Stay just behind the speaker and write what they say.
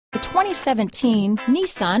2017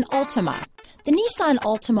 Nissan Altima. The Nissan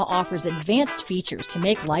Altima offers advanced features to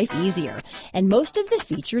make life easier, and most of the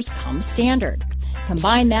features come standard.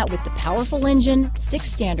 Combine that with the powerful engine,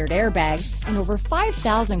 6 standard airbags, and over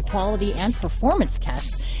 5,000 quality and performance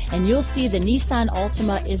tests, and you'll see the Nissan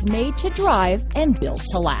Altima is made to drive and built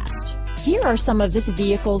to last. Here are some of this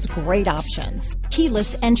vehicle's great options: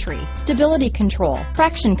 keyless entry, stability control,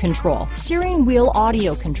 traction control, steering wheel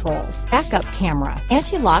audio controls, backup camera,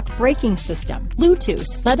 anti-lock braking system, Bluetooth,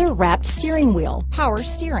 leather-wrapped steering wheel, power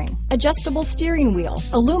steering, adjustable steering wheel,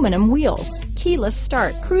 aluminum wheels, keyless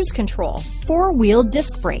start, cruise control, 4-wheel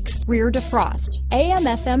disc brakes, rear defrost,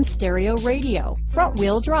 AM/FM stereo radio,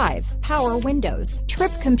 front-wheel drive, power windows,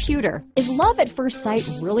 trip computer. Is love at first sight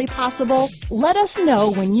really possible? Let us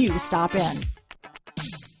know when you stop in.